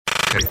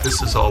Okay,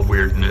 this is all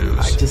weird news.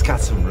 I just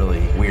got some really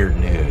weird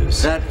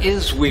news. That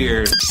is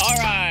weird. All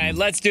right,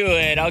 let's do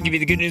it. I'll give you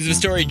the good news of the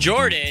story.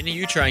 Jordan,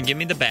 you try and give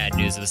me the bad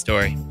news of the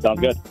story.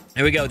 Sounds good.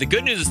 Here we go. The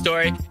good news of the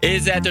story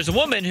is that there's a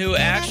woman who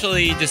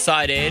actually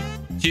decided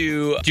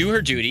to do her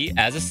duty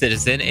as a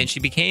citizen, and she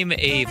became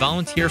a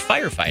volunteer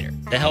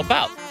firefighter to help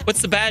out.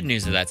 What's the bad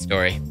news of that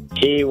story?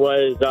 She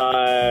went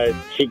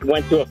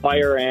to a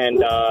fire and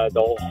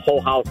the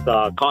whole house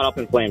caught up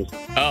in flames.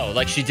 Oh,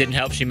 like she didn't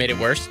help, she made it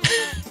worse?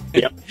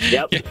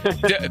 Yep.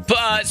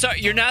 So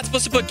you're not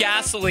supposed to put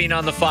gasoline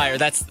on the fire.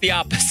 That's the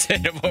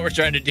opposite of what we're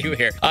trying to do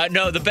here.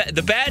 No,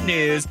 the bad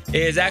news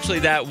is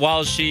actually that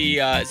while she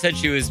said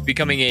she was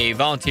becoming a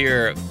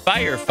volunteer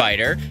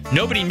firefighter,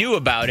 nobody knew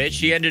about it.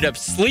 She ended up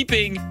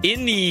sleeping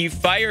in the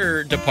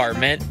fire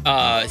department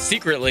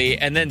secretly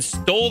and then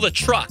stole the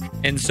truck.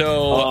 And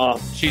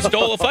so she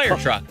stole a fire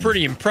truck.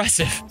 Pretty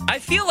impressive. I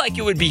feel like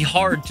it would be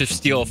hard to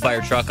steal a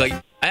fire truck.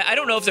 Like, I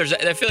don't know if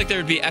I feel like there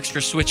would be extra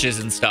switches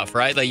and stuff,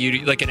 right?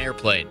 Like an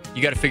airplane.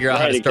 You got to figure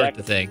out how to start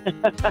the thing.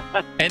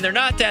 And they're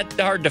not that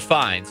hard to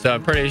find, so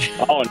I'm pretty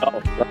sure. Oh,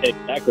 no. Right,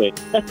 exactly.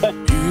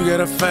 You got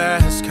a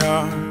fast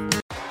car.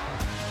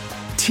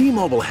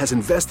 T-Mobile has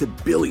invested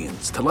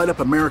billions to light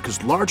up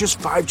America's largest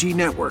 5G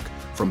network,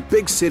 from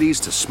big cities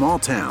to small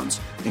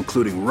towns,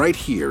 including right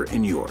here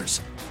in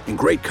yours. And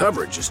great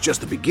coverage is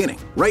just the beginning.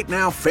 Right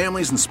now,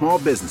 families and small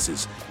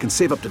businesses can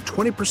save up to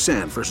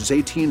 20% versus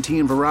AT&T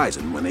and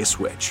Verizon when they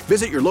switch.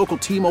 Visit your local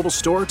T-Mobile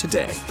store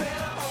today.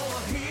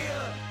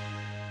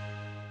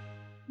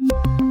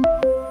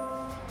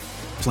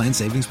 Plan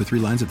savings with 3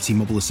 lines of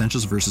T-Mobile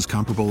Essentials versus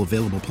comparable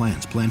available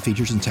plans. Plan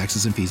features and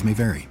taxes and fees may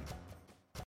vary.